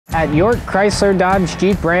At York Chrysler Dodge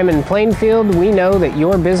Jeep Ram in Plainfield, we know that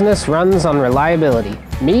your business runs on reliability.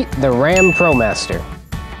 Meet the RAM ProMaster,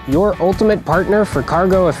 your ultimate partner for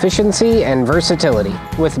cargo efficiency and versatility.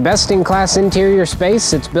 With best-in-class interior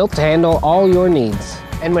space, it's built to handle all your needs.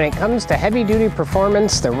 And when it comes to heavy-duty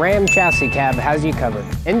performance, the Ram chassis cab has you covered.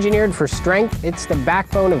 Engineered for strength, it's the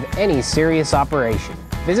backbone of any serious operation.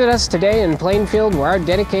 Visit us today in Plainfield, where our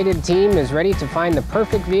dedicated team is ready to find the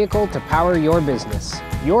perfect vehicle to power your business.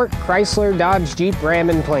 York Chrysler Dodge Jeep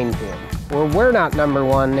Ram in Plainfield, where we're not number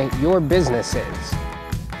one, your business is.